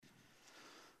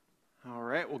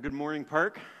Well, good morning,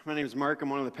 Park. My name is Mark. I'm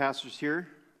one of the pastors here.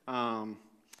 And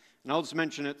I'll just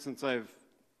mention it since I've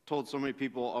told so many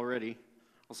people already.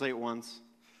 I'll say it once.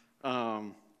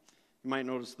 You might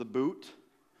notice the boot.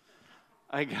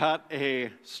 I got a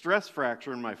stress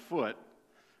fracture in my foot,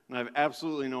 and I have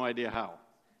absolutely no idea how.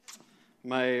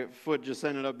 My foot just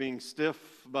ended up being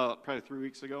stiff about probably 3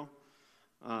 weeks ago.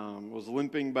 Was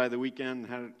limping by the weekend,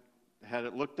 had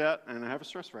it looked at, and I have a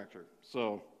stress fracture.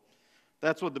 So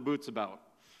that's what the boot's about.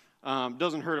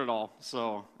 Doesn't hurt at all,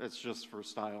 so it's just for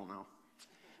style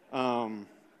now.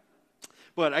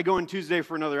 But I go in Tuesday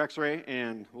for another x-ray,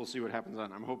 and we'll see what happens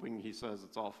then. I'm hoping he says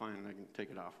it's all fine and I can take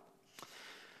it off.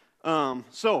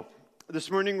 So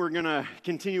this morning we're going to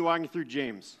continue walking through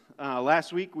James.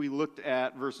 Last week we looked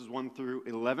at verses 1 through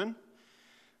 11.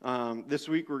 This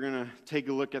week we're going to take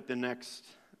a look at the next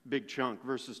big chunk,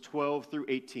 verses 12 through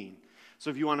 18.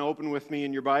 So if you want to open with me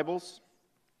in your Bibles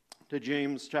to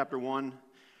James chapter 1,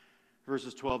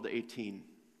 verses 12 to 18.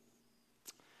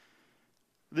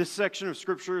 This section of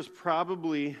Scripture is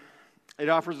it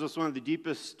offers us one of the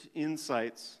deepest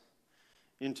insights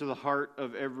into the heart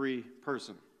of every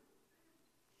person.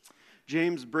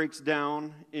 James breaks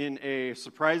down in a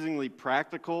surprisingly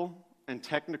practical and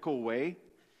technical way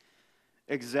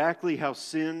exactly how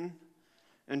sin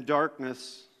and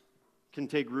darkness can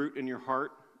take root in your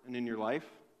heart and in your life,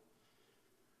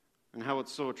 and how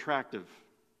it's so attractive.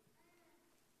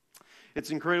 It's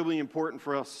incredibly important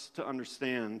for us to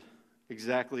understand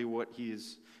exactly what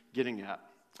he's getting at.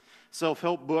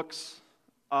 Self-help books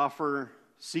offer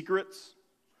secrets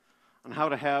on how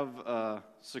to have a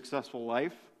successful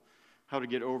life, how to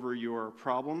get over your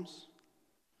problems.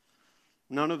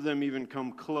 None of them even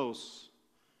come close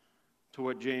to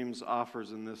what James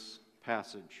offers in this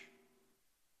passage.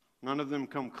 None of them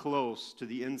come close to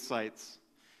the insights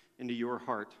into your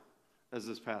heart as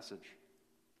this passage.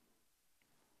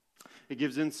 It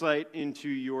gives insight into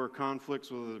your conflicts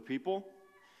with other people.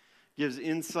 It gives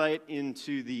insight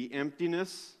into the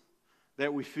emptiness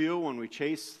that we feel when we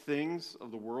chase things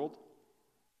of the world.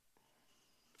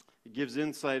 It gives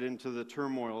insight into the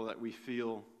turmoil that we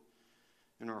feel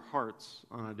in our hearts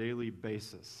on a daily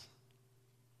basis.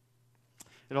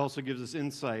 It also gives us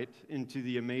insight into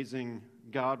the amazing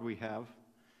God we have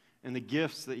and the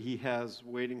gifts that he has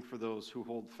waiting for those who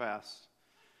hold fast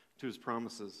to his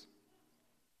promises.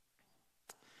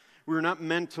 We're not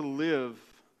meant to live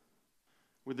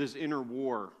with this inner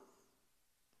war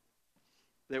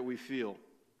that we feel.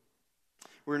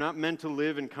 We're not meant to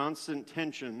live in constant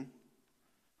tension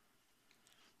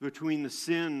between the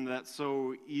sin that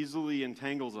so easily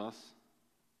entangles us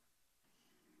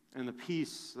and the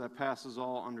peace that passes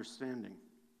all understanding.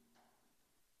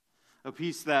 A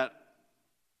peace that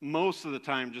most of the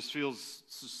time just feels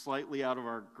slightly out of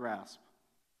our grasp.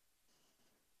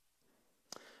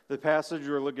 The passage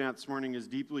we're looking at this morning is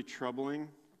deeply troubling,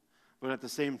 but at the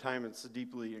same time it's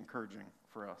deeply encouraging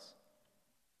for us.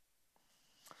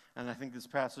 And I think this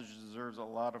passage deserves a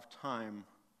lot of time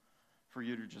for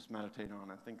you to just meditate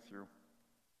on and think through.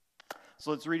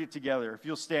 So let's read it together. If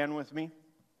you'll stand with me,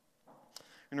 I'm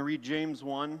going to read James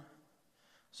 1,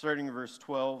 starting in verse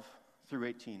 12 through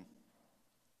 18.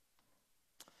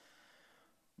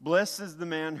 Blessed is the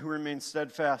man who remains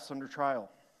steadfast under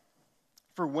trial.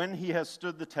 For when he has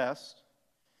stood the test,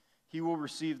 he will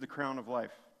receive the crown of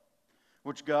life,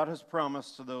 which God has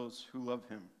promised to those who love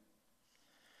him.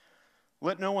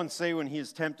 Let no one say when he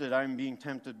is tempted, I am being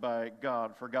tempted by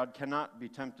God, for God cannot be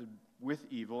tempted with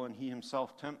evil, and he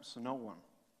himself tempts no one.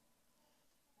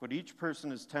 But each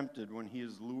person is tempted when he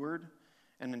is lured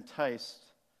and enticed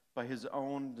by his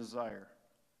own desire.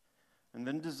 And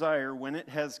then desire, when it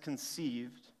has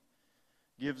conceived,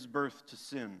 gives birth to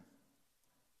sin.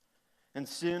 And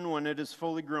sin, when it is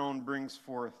fully grown, brings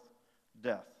forth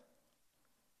death.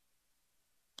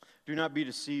 Do not be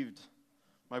deceived,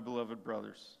 my beloved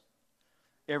brothers.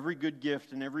 Every good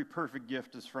gift and every perfect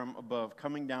gift is from above,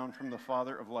 coming down from the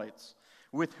Father of lights,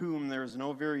 with whom there is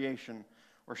no variation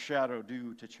or shadow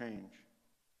due to change.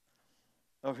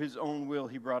 Of his own will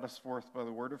he brought us forth by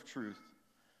the word of truth,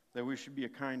 that we should be a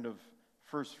kind of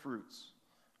first fruits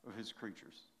of his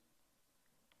creatures.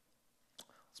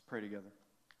 Let's pray together.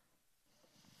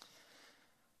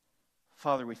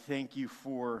 Father, we thank you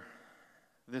for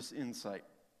this insight.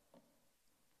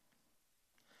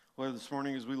 Lord, this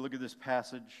morning as we look at this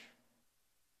passage,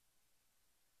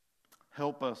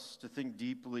 help us to think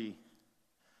deeply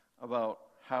about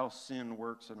how sin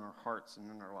works in our hearts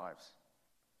and in our lives.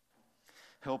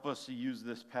 Help us to use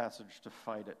this passage to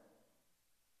fight it.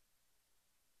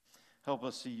 Help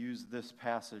us to use this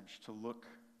passage to look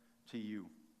to you,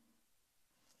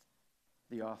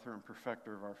 the author and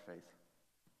perfecter of our faith.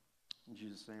 In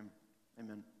Jesus' name,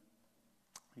 amen.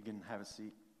 You can have a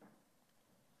seat.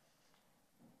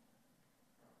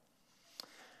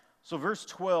 So verse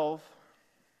 12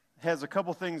 has a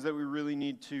couple things that we really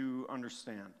need to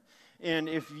understand. And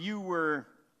if you were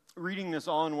reading this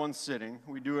all in one sitting,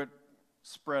 we do it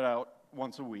spread out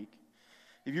once a week.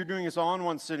 If you're doing this all in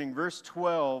one sitting, verse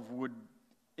 12 would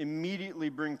immediately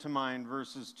bring to mind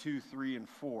verses 2, 3, and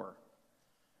 4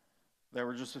 that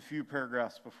were just a few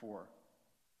paragraphs before.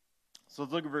 So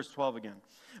let's look at verse 12 again.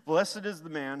 Blessed is the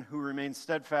man who remains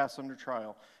steadfast under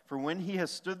trial, for when he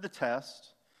has stood the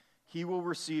test, he will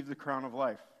receive the crown of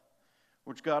life,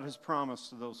 which God has promised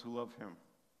to those who love him.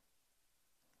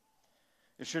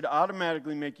 It should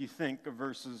automatically make you think of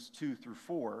verses 2 through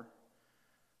 4,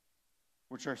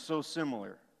 which are so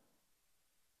similar.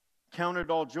 Count it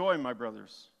all joy, my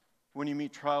brothers, when you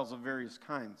meet trials of various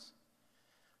kinds.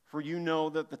 For you know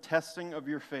that the testing of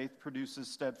your faith produces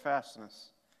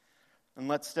steadfastness. And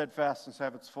let steadfastness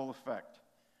have its full effect,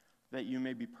 that you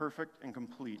may be perfect and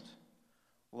complete,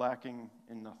 lacking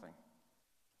in nothing.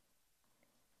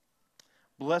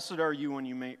 Blessed are you when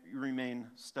you may remain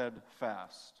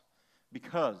steadfast,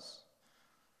 because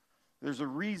there's a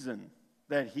reason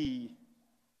that he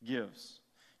gives.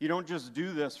 You don't just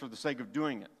do this for the sake of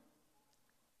doing it.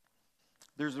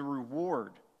 There's a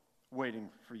reward waiting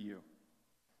for you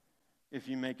if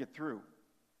you make it through.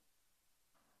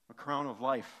 A crown of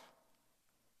life.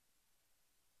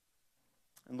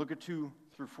 And look at 2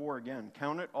 through 4 again.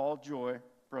 Count it all joy,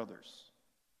 brothers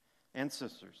and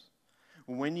sisters,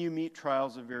 when you meet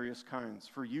trials of various kinds,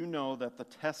 for you know that the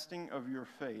testing of your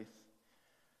faith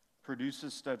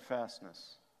produces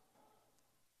steadfastness.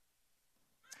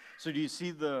 So do you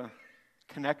see the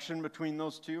connection between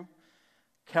those two?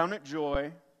 Count it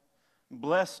joy.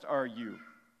 Blessed are you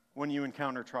when you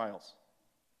encounter trials.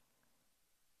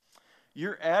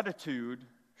 Your attitude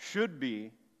should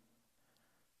be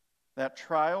that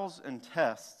trials and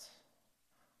tests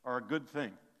are a good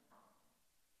thing.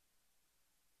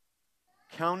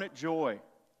 Count it joy.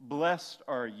 Blessed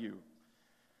are you.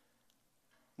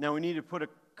 Now we need to put a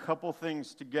couple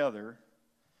things together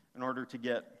in order to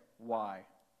get why.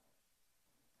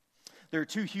 There are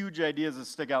two huge ideas that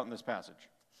stick out in this passage.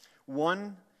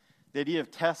 One, the idea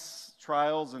of tests,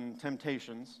 trials, and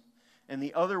temptations. And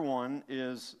the other one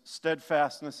is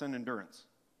steadfastness and endurance.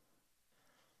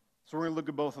 So we're going to look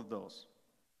at both of those.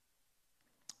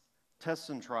 Tests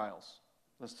and trials.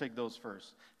 Let's take those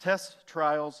first. Tests,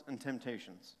 trials, and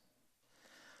temptations.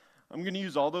 I'm going to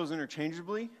use all those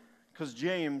interchangeably because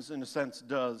James, in a sense,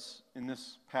 does in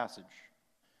this passage.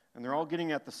 And they're all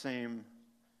getting at the same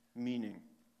meaning.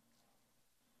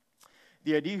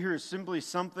 The idea here is simply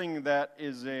something that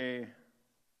is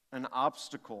an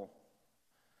obstacle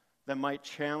that might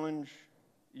challenge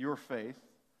your faith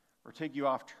or take you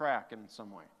off track in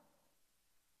some way.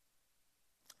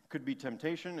 It could be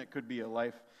temptation, it could be a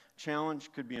life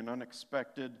challenge, could be an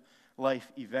unexpected life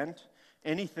event,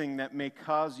 anything that may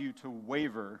cause you to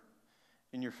waver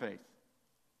in your faith.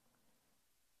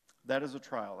 That is a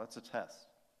trial, that's a test.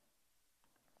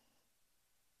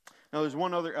 Now there's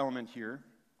one other element here,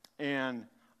 and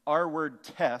our word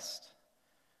test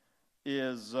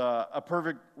is a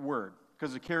perfect word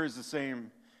because it carries the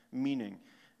same meaning.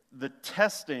 The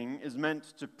testing is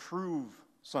meant to prove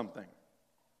something.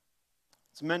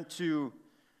 It's meant to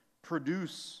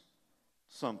produce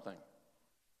something.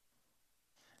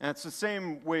 And it's the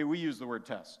same way we use the word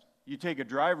test. You take a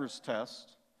driver's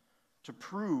test to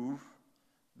prove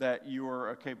that you're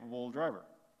a capable driver.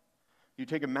 You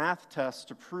take a math test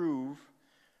to prove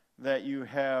that you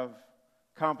have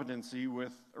competency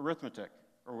with arithmetic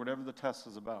or whatever the test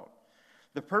is about.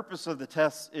 The purpose of the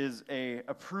test is a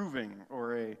proving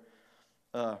or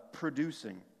a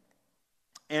producing.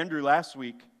 Andrew last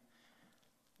week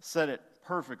said it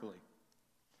perfectly.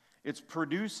 It's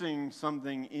producing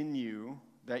something in you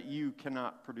that you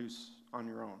cannot produce on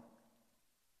your own.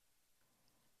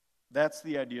 That's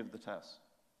the idea of the test.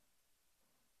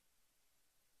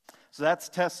 So that's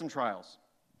tests and trials.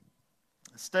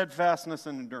 Steadfastness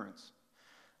and endurance.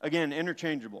 Again,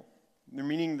 interchangeable. They're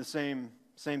meaning the same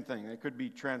thing. They could be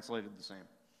translated the same.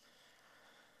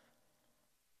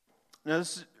 Now,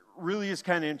 this really is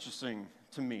kind of interesting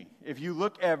to me. If you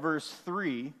look at verse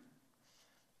 3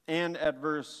 and at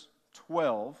verse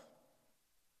 12,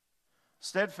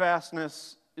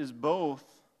 steadfastness is both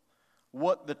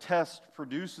what the test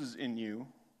produces in you,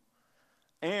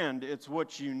 and it's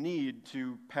what you need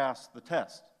to pass the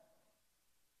test.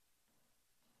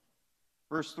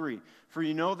 Verse 3, for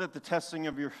you know that the testing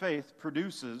of your faith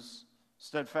produces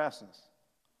steadfastness.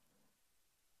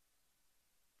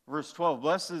 Verse 12,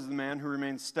 blessed is the man who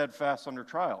remains steadfast under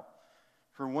trial.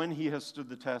 For when he has stood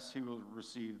the test, he will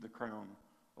receive the crown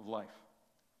of life.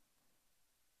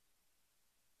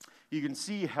 You can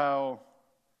see how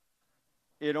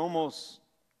it almost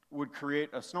would create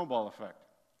a snowball effect.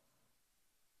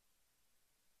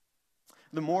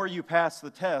 The more you pass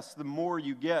the test, the more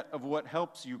you get of what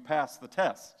helps you pass the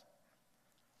test.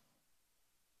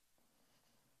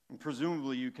 And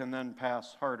presumably you can then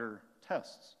pass harder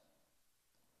tests,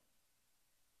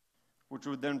 which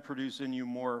would then produce in you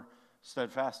more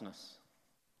steadfastness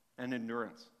and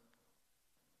endurance.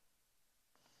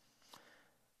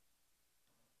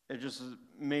 It just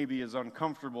maybe is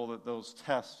uncomfortable that those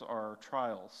tests are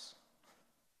trials.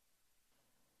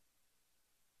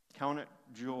 Count it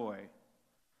joy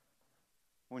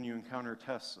when you encounter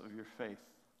tests of your faith.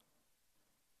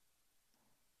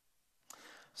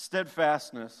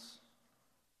 Steadfastness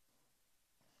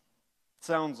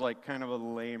sounds like kind of a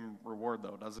lame reward,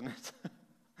 though, doesn't it?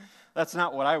 That's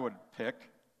not what I would pick.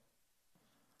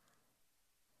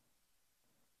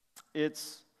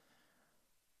 It's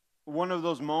one of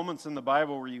those moments in the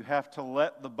Bible where you have to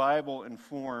let the Bible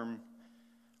inform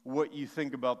what you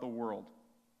think about the world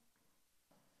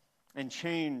and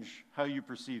change how you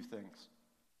perceive things.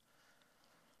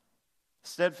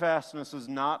 Steadfastness is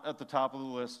not at the top of the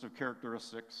list of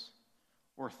characteristics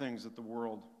or things that the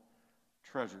world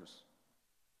treasures.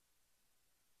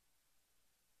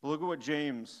 But look at what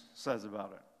James says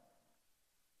about it.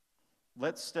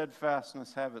 Let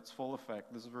steadfastness have its full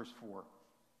effect. This is verse 4.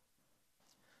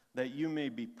 That you may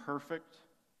be perfect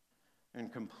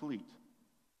and complete,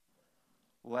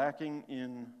 lacking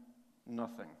in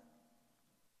nothing.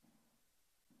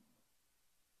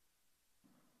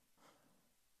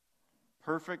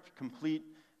 Perfect, complete,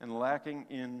 and lacking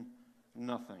in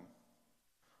nothing.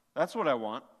 That's what I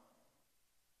want.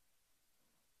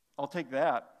 I'll take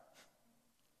that.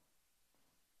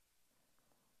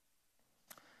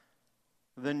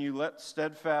 Then you let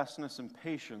steadfastness and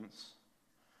patience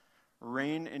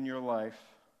reign in your life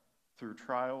through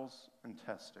trials and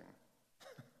testing.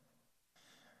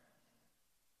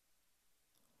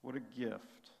 What a gift.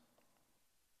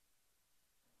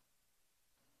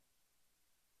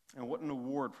 And what an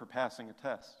award for passing a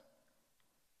test.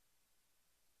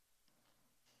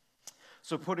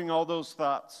 So putting all those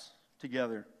thoughts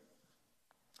together,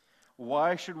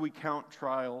 why should we count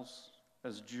trials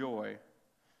as joy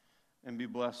and be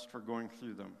blessed for going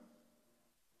through them?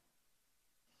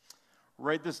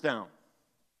 Write this down.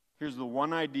 Here's the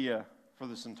one idea for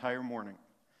this entire morning.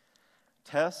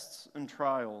 Tests and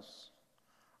trials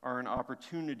are an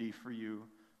opportunity for you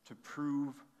to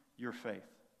prove your faith.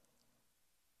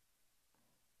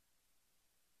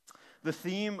 The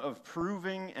theme of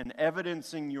proving and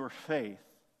evidencing your faith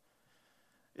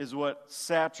is what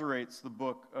saturates the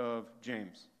book of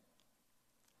James.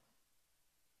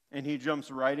 And he jumps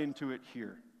right into it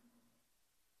here.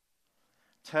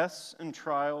 Tests and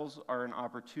trials are an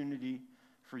opportunity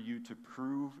for you to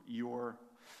prove your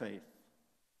faith.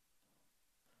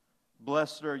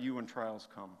 Blessed are you when trials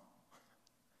come.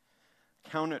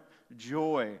 Count it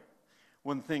joy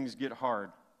when things get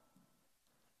hard.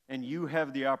 And you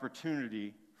have the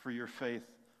opportunity for your faith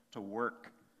to work,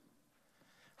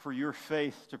 for your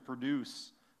faith to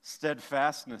produce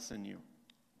steadfastness in you.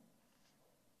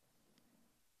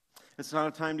 It's not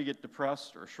a time to get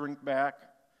depressed or shrink back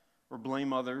or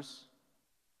blame others.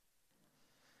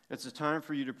 It's a time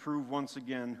for you to prove once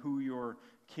again who your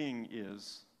King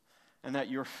is and that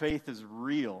your faith is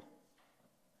real.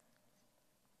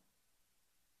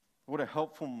 What a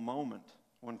helpful moment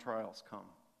when trials come.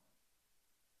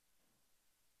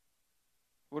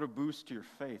 What a boost to your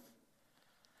faith.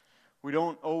 We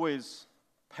don't always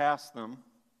pass them.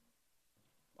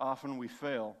 Often we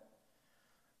fail.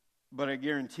 But I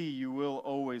guarantee you will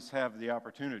always have the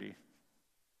opportunity.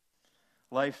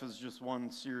 Life is just one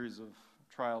series of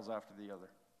trials after the other.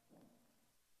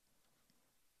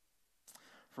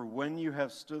 For when you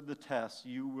have stood the test,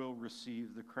 you will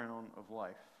receive the crown of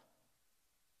life,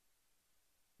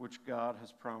 which God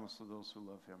has promised to those who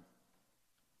love him.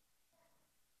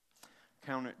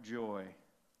 Count it joy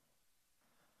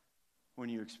when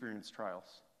you experience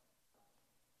trials.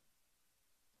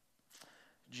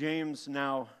 James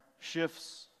now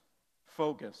shifts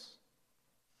focus,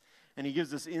 and he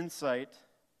gives us insight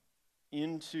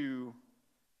into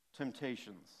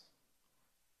temptations,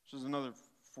 which is another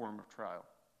form of trial.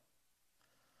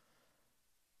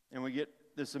 And we get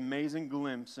this amazing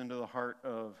glimpse into the heart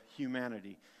of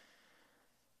humanity.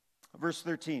 Verse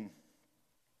 13.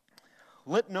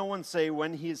 Let no one say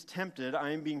when he is tempted, I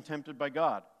am being tempted by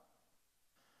God.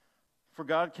 For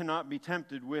God cannot be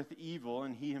tempted with evil,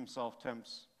 and he himself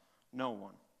tempts no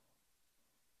one.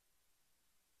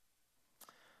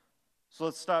 So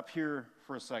let's stop here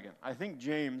for a second. I think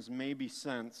James maybe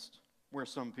sensed where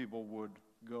some people would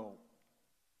go.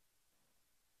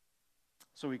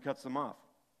 So he cuts them off.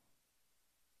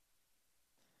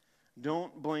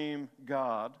 Don't blame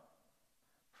God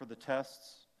for the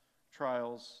tests,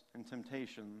 trials, and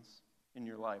temptations in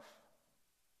your life.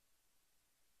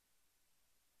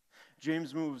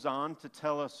 James moves on to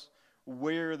tell us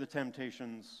where the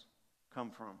temptations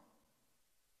come from.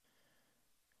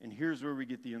 And here's where we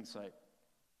get the insight.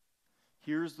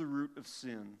 Here's the root of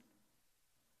sin.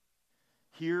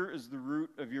 Here is the root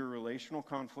of your relational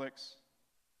conflicts.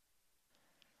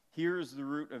 Here is the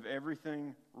root of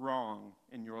everything wrong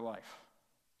in your life.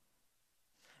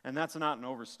 And that's not an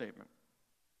overstatement.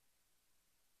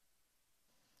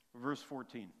 Verse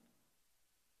 14.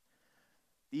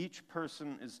 Each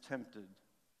person is tempted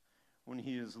when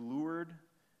he is lured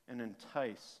and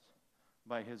enticed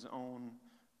by his own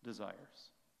desires.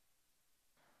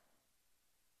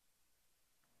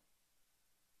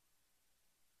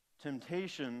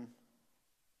 Temptation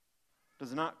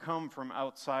does not come from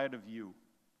outside of you.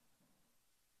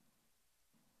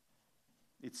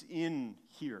 It's in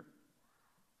here.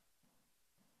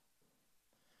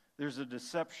 There's a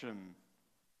deception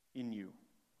in you.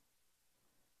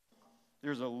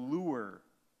 There's a lure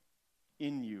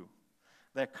in you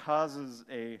that causes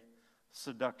a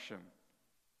seduction.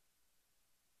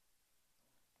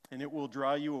 And it will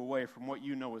draw you away from what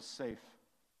you know is safe.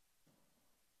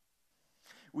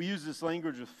 We use this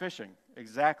language of fishing,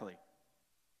 exactly.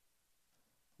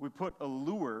 We put a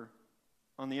lure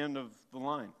on the end of the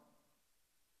line.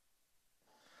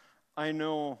 I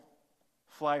know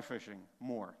fly fishing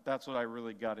more. That's what I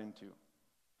really got into.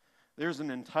 There's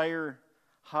an entire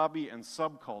hobby and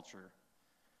subculture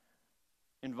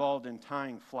involved in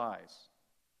tying flies.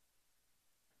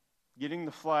 Getting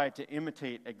the fly to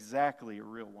imitate exactly a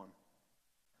real one.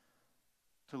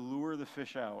 To lure the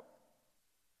fish out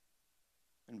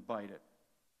and bite it.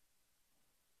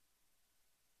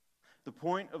 The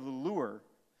point of the lure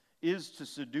is to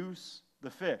seduce the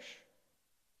fish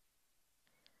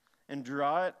and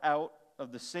draw it out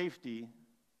of the safety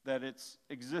that it's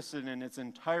existed in its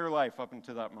entire life up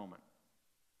until that moment.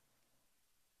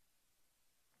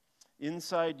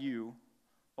 Inside you,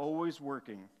 always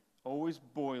working, always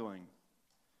boiling,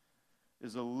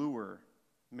 is a lure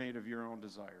made of your own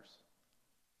desires.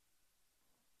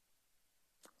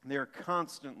 They are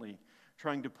constantly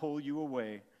trying to pull you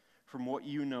away from what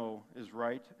you know is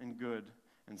right and good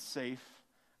and safe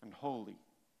and holy.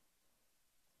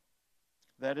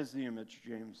 That is the image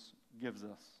James gives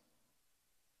us.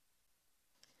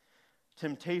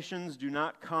 Temptations do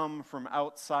not come from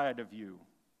outside of you.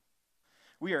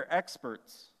 We are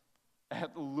experts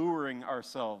at luring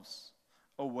ourselves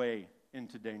away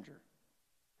into danger.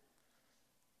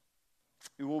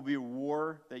 It will be a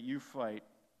war that you fight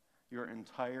your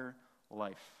entire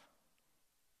life.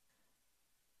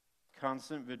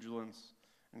 Constant vigilance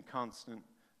and constant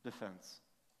defense.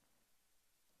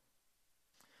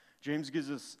 James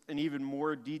gives us an even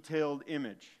more detailed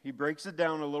image. He breaks it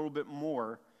down a little bit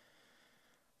more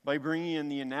by bringing in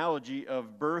the analogy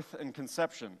of birth and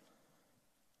conception.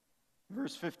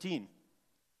 Verse 15.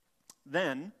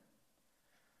 Then,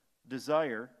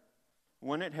 desire,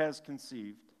 when it has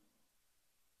conceived,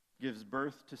 gives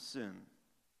birth to sin.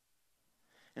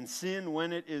 And sin,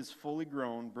 when it is fully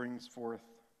grown, brings forth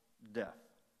death.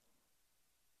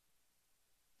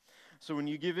 So when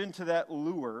you give in to that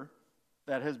lure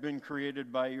that has been created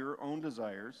by your own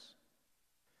desires,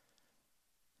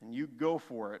 and you go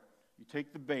for it, you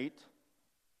take the bait,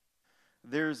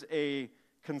 there's a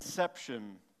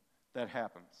conception that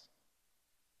happens.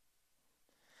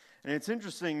 And it's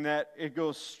interesting that it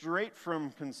goes straight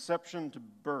from conception to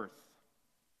birth.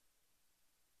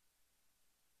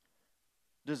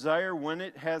 Desire, when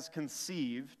it has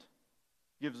conceived,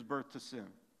 gives birth to sin.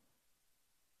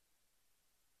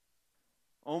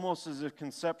 Almost as if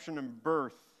conception and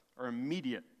birth are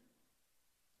immediate.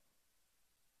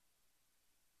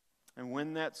 And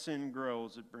when that sin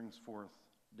grows, it brings forth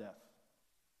death.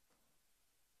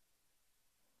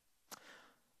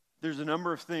 There's a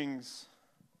number of things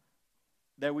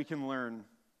that we can learn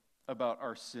about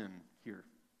our sin here.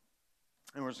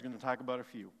 And we're just going to talk about a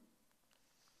few.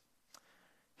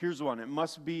 Here's one. It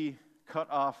must be cut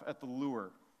off at the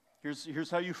lure. Here's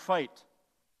how you fight.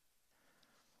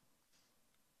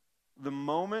 The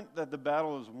moment that the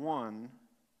battle is won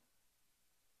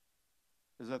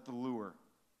is at the lure.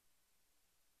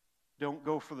 Don't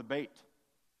go for the bait.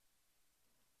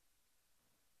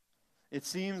 It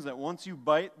seems that once you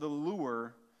bite the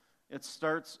lure, it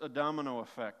starts a domino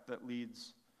effect that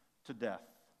leads to death.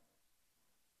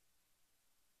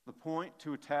 The point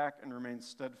to attack and remain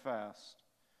steadfast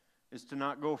is to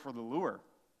not go for the lure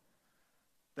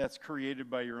that's created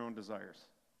by your own desires.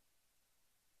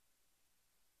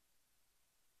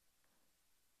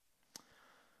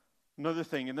 Another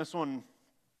thing, and this one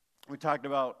we talked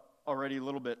about already a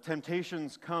little bit,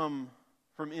 temptations come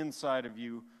from inside of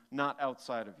you, not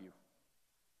outside of you.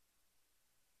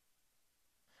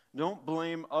 Don't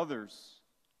blame others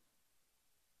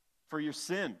for your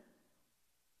sin.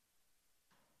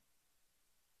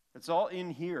 It's all in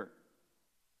here.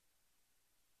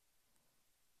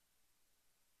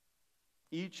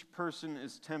 Each person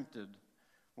is tempted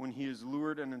when he is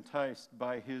lured and enticed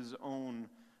by his own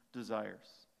desires.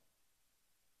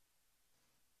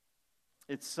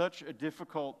 It's such a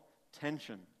difficult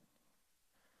tension,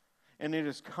 and it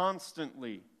is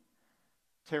constantly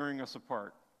tearing us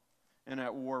apart and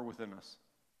at war within us.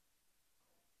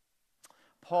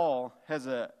 Paul has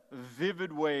a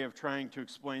vivid way of trying to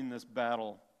explain this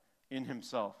battle in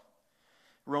himself.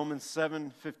 Romans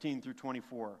 7:15 through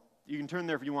 24. You can turn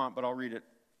there if you want, but I'll read it.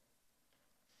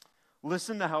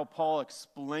 Listen to how Paul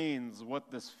explains what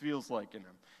this feels like in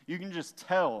him. You can just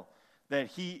tell that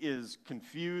he is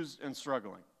confused and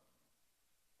struggling.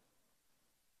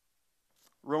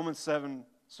 Romans 7,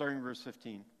 starting verse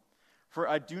 15. For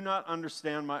I do not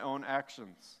understand my own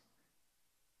actions.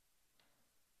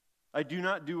 I do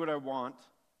not do what I want,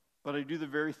 but I do the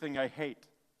very thing I hate.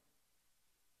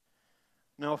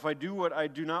 Now, if I do what I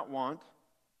do not want,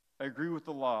 I agree with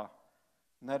the law,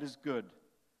 and that is good.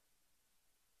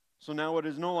 So now it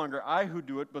is no longer I who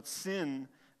do it, but sin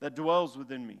that dwells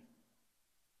within me.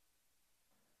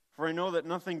 For I know that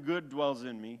nothing good dwells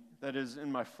in me, that is,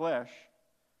 in my flesh.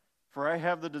 For I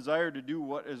have the desire to do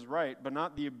what is right, but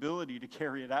not the ability to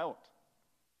carry it out.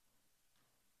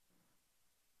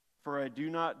 For I do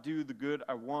not do the good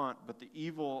I want, but the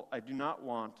evil I do not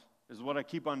want is what I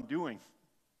keep on doing.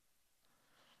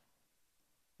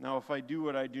 Now, if I do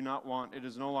what I do not want, it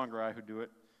is no longer I who do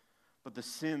it, but the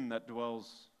sin that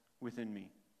dwells within me.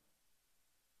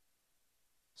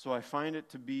 So I find it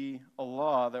to be a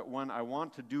law that when I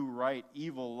want to do right,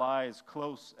 evil lies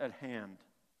close at hand.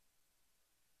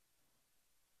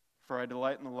 For I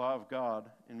delight in the law of God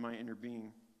in my inner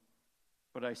being.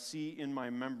 But I see in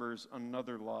my members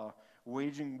another law,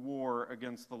 waging war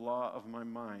against the law of my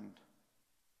mind,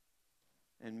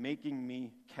 and making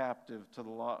me captive to the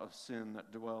law of sin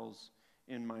that dwells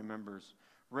in my members.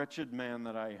 Wretched man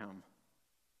that I am,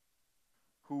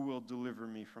 who will deliver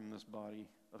me from this body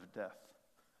of death?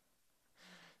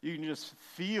 You can just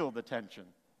feel the tension.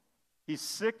 He's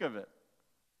sick of it.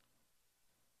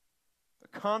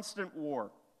 A constant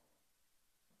war.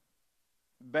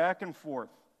 Back and forth.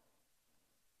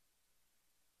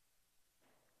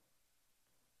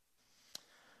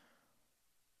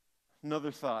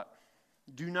 Another thought.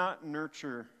 Do not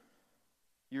nurture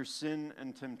your sin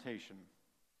and temptation.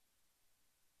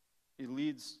 It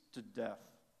leads to death.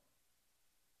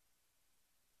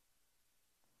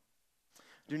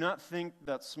 Do not think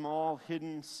that small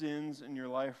hidden sins in your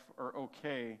life are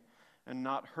okay and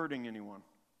not hurting anyone.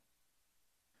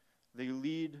 They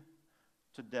lead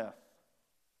to death.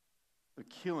 They're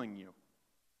killing you.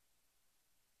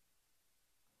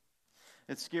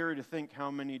 It's scary to think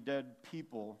how many dead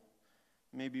people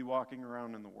may be walking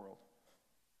around in the world.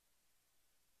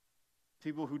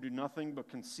 People who do nothing but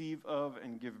conceive of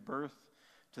and give birth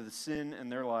to the sin in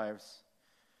their lives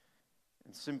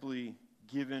and simply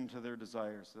give in to their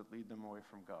desires that lead them away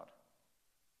from God.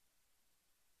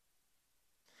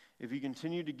 If you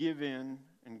continue to give in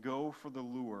and go for the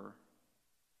lure,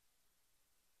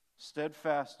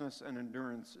 steadfastness and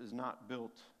endurance is not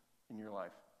built in your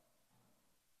life.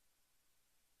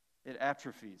 It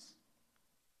atrophies.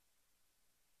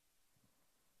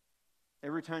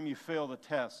 Every time you fail the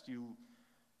test, you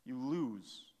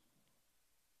lose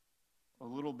a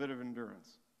little bit of endurance.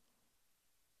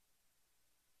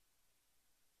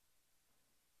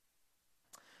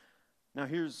 Now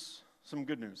here's some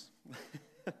good news.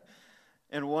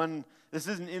 And one, this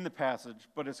isn't in the passage,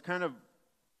 but it's kind of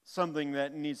something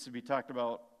that needs to be talked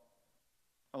about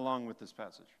along with this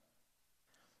passage.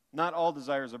 Not all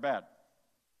desires are bad.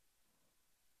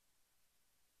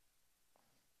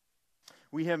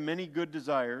 We have many good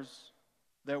desires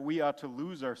that we ought to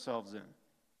lose ourselves in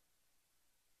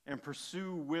and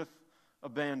pursue with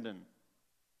abandon.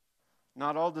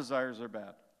 Not all desires are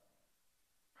bad.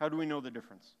 How do we know the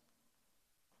difference?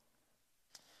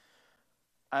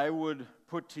 I would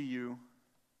put to you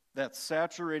that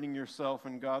saturating yourself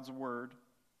in God's Word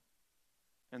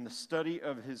and the study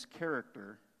of His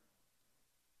character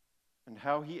and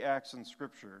how He acts in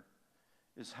Scripture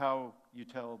is how you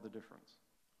tell the difference.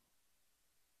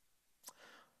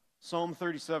 Psalm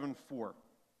 37:4.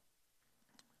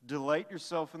 Delight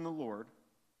yourself in the Lord,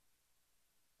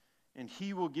 and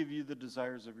he will give you the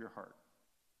desires of your heart.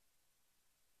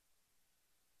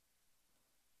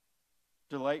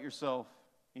 Delight yourself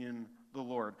in the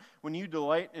Lord. When you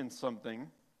delight in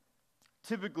something,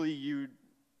 typically you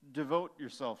devote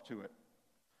yourself to it,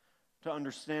 to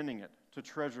understanding it, to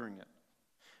treasuring it.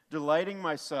 Delighting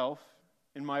myself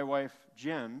in my wife,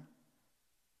 Jen,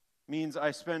 means I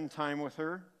spend time with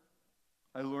her.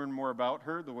 I learn more about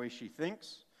her, the way she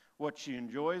thinks, what she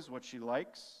enjoys, what she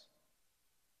likes.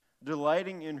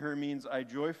 Delighting in her means I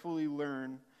joyfully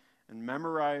learn and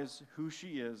memorize who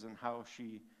she is and how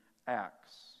she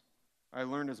acts. I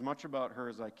learn as much about her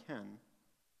as I can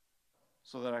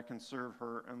so that I can serve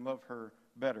her and love her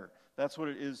better. That's what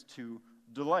it is to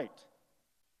delight.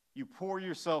 You pour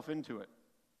yourself into it.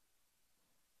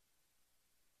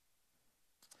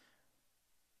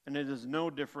 And it is no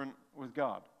different with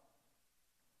God.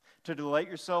 To delight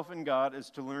yourself in God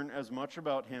is to learn as much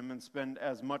about Him and spend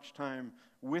as much time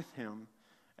with Him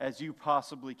as you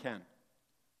possibly can.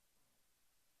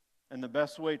 And the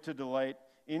best way to delight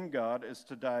in God is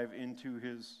to dive into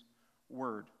His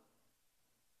Word.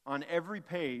 On every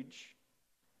page,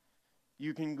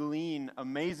 you can glean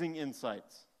amazing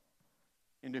insights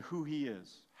into who He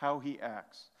is, how He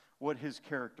acts, what His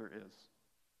character is,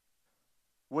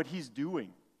 what He's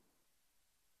doing.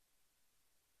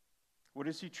 What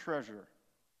does He treasure?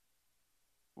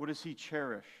 What does He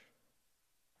cherish?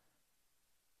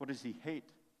 What does He hate?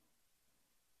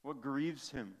 What grieves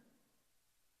Him?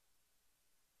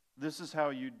 This is how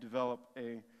you develop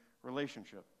a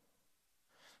relationship.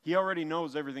 He already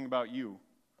knows everything about you,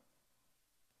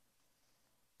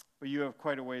 but you have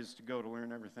quite a ways to go to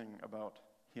learn everything about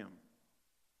Him.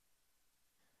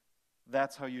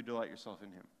 That's how you delight yourself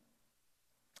in Him.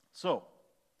 So,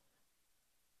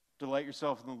 delight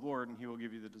yourself in the Lord, and He will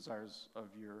give you the desires of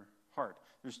your heart.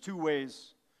 There's two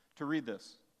ways to read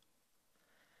this.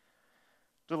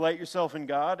 Delight yourself in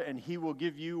God, and He will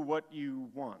give you what you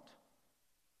want.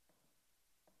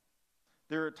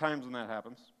 There are times when that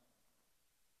happens.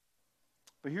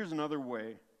 But here's another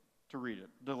way to read it.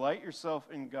 Delight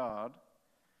yourself in God,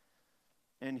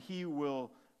 and He will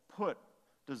put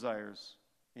desires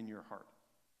in your heart.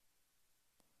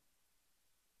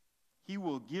 He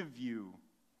will give you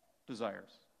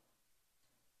desires.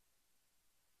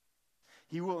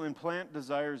 He will implant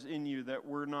desires in you that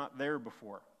were not there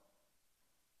before.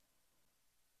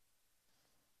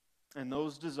 And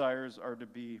those desires are to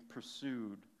be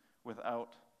pursued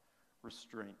without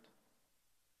restraint.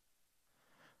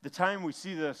 The time we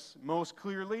see this most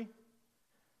clearly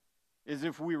is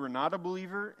if we were not a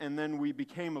believer and then we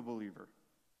became a believer.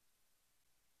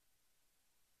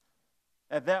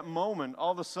 At that moment,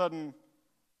 all of a sudden,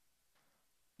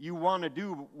 you want to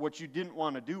do what you didn't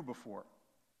want to do before.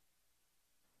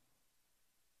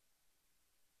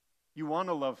 You want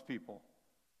to love people.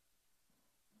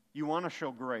 You want to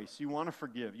show grace. You want to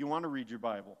forgive. You want to read your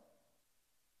Bible.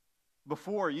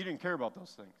 Before, you didn't care about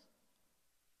those things.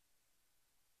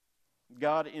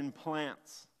 God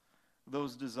implants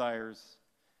those desires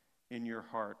in your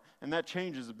heart. And that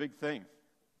change is a big thing.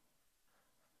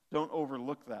 Don't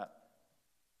overlook that.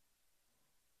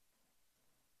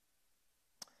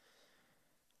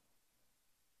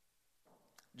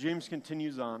 James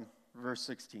continues on, verse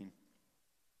 16.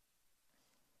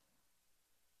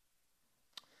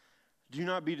 Do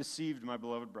not be deceived, my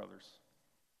beloved brothers.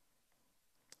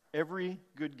 Every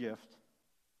good gift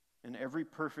and every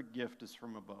perfect gift is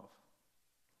from above,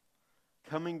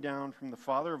 coming down from the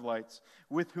Father of lights,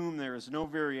 with whom there is no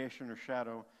variation or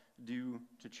shadow due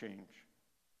to change.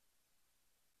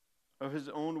 Of His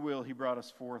own will He brought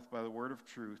us forth by the word of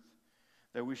truth,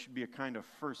 that we should be a kind of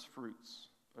first fruits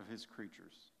of His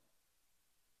creatures.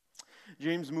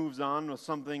 James moves on with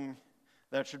something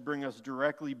that should bring us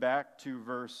directly back to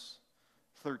verse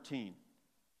 13.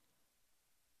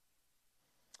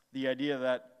 The idea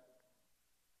that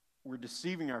we're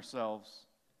deceiving ourselves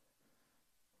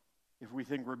if we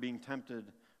think we're being tempted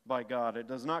by God. It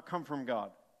does not come from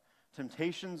God.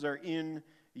 Temptations are in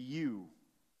you.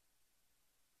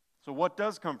 So what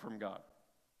does come from God?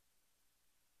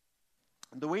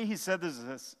 The way he said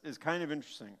this is kind of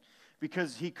interesting,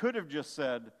 because he could have just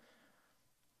said,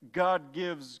 God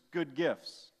gives good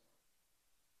gifts.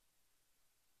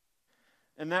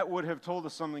 And that would have told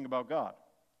us something about God.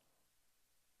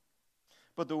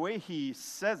 But the way he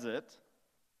says it,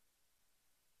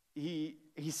 he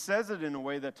says it in a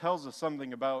way that tells us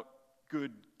something about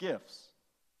good gifts.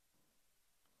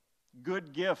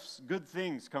 Good gifts, good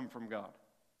things come from God.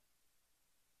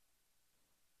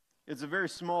 It's a very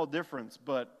small difference,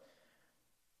 but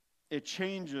it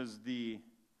changes the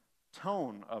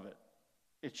tone of it.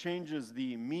 It changes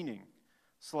the meaning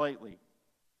slightly.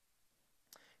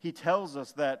 He tells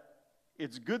us that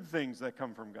it's good things that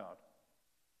come from God.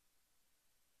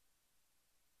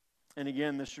 And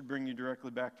again, this should bring you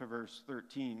directly back to verse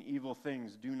 13. Evil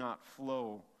things do not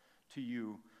flow to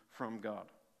you from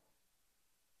God.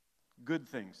 Good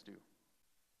things do.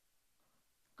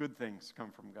 Good things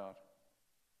come from God.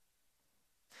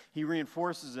 He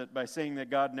reinforces it by saying that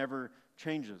God never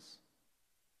changes.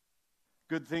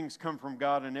 Good things come from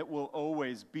God, and it will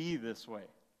always be this way.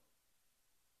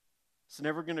 It's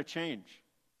never going to change.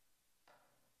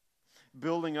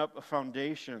 Building up a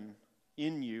foundation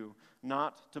in you,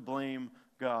 not to blame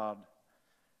God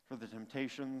for the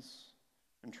temptations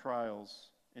and trials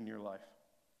in your life.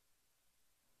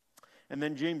 And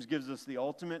then James gives us the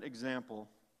ultimate example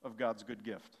of God's good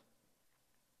gift.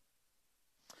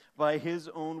 By his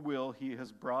own will, he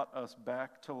has brought us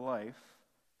back to life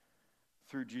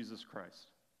through Jesus Christ.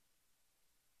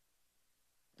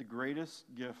 The greatest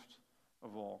gift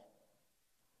of all.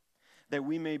 That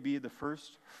we may be the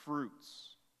first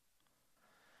fruits,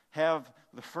 have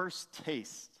the first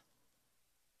taste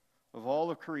of all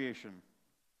of creation,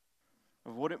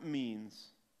 of what it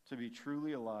means to be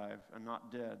truly alive and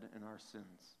not dead in our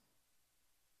sins.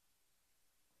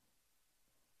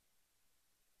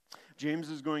 James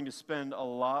is going to spend a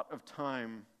lot of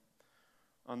time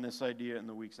on this idea in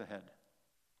the weeks ahead.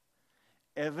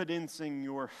 Evidencing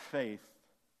your faith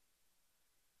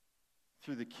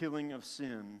through the killing of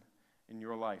sin in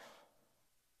your life.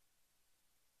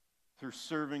 Through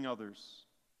serving others.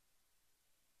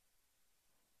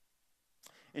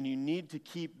 And you need to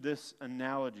keep this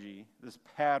analogy, this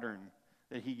pattern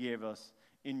that he gave us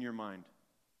in your mind.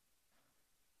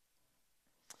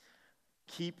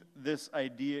 Keep this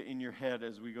idea in your head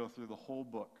as we go through the whole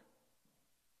book.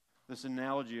 This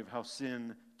analogy of how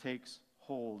sin takes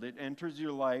hold. It enters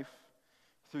your life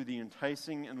through the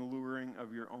enticing and alluring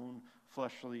of your own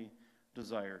fleshly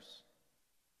desires.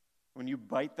 When you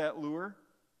bite that lure,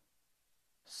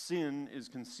 sin is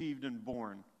conceived and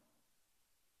born.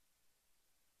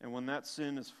 And when that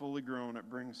sin is fully grown, it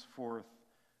brings forth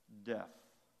death.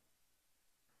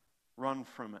 Run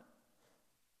from it.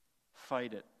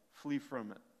 Fight it. Flee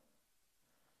from it.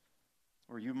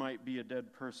 Or you might be a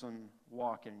dead person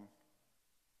walking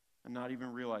and not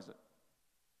even realize it.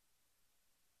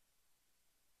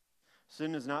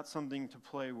 Sin is not something to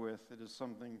play with. It is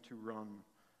something to run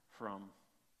from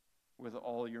with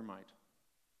all your might.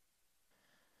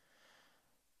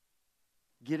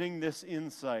 Getting this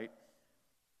insight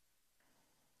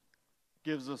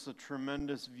gives us a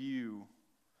tremendous view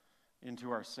into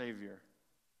our Savior.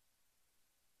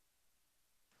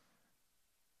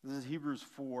 This is Hebrews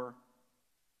 4,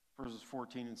 verses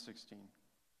 14 and 16.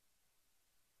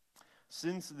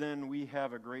 Since then we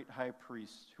have a great high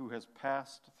priest who has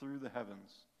passed through the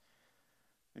heavens,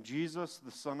 Jesus,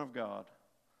 the Son of God.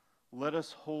 Let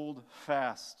us hold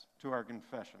fast to our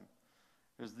confession.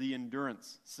 There's the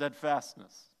endurance,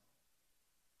 steadfastness.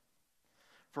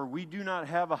 For we do not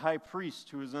have a high priest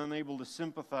who is unable to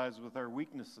sympathize with our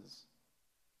weaknesses,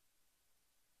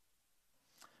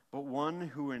 but one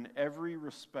who in every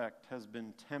respect has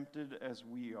been tempted as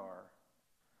we are,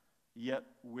 yet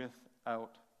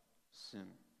without sin.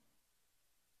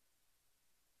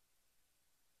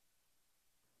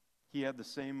 He had the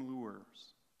same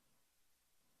lures.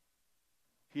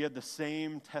 He had the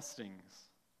same testings,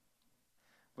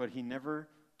 but he never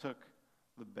took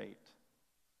the bait.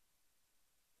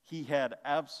 He had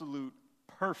absolute,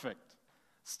 perfect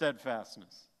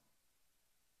steadfastness,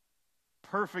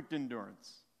 perfect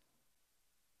endurance.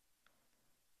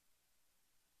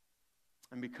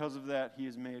 And because of that, he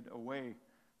has made a way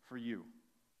for you.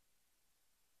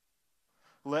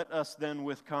 Let us then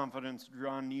with confidence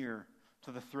draw near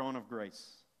to the throne of grace,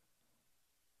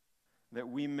 that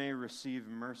we may receive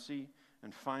mercy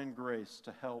and find grace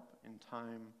to help in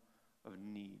time of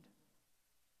need.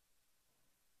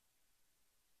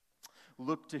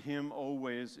 Look to him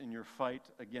always in your fight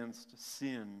against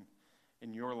sin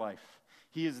in your life.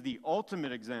 He is the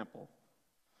ultimate example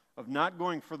of not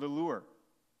going for the lure,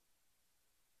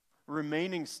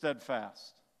 remaining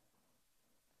steadfast.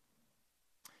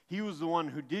 He was the one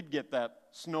who did get that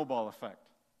snowball effect.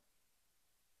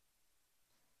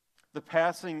 The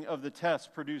passing of the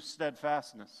test produced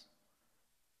steadfastness,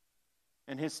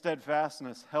 and his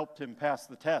steadfastness helped him pass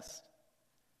the test.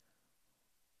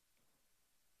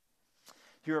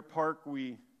 Here at Park,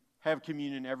 we have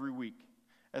communion every week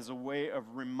as a way of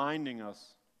reminding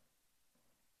us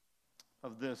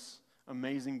of this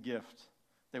amazing gift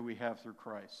that we have through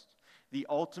Christ. The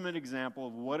ultimate example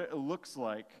of what it looks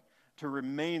like to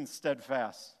remain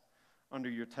steadfast under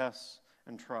your tests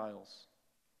and trials.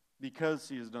 Because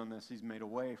he has done this, he's made a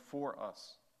way for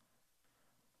us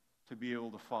to be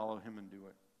able to follow him and do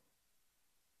it.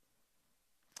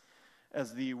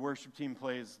 As the worship team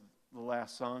plays the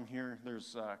last song here,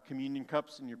 there's communion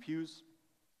cups in your pews.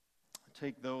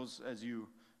 Take those as you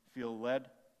feel led.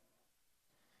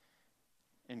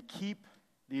 And keep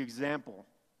the example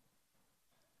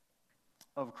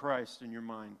of Christ in your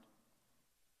mind.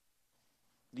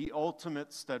 The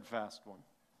ultimate steadfast one.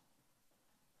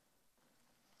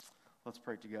 Let's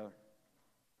pray together.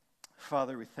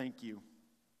 Father, we thank you.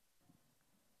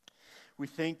 We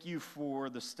thank you for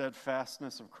the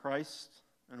steadfastness of Christ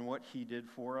and what he did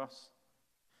for us.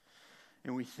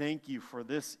 And we thank you for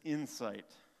this insight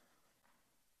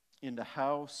into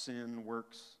how sin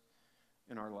works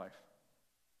in our life.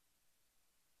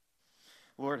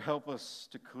 Lord, help us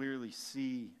to clearly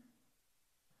see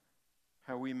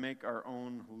how we make our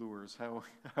own lures,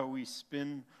 how we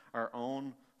spin our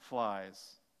own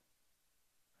flies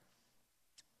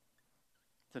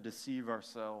to deceive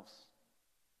ourselves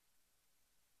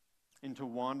into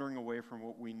wandering away from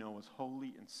what we know is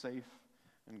holy and safe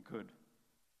and good.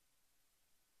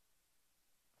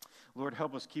 Lord,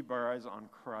 help us keep our eyes on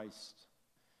Christ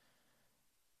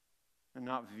and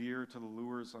not veer to the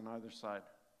lures on either side.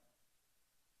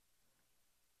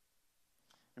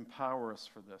 Empower us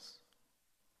for this.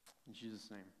 In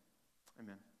Jesus' name,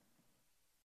 amen.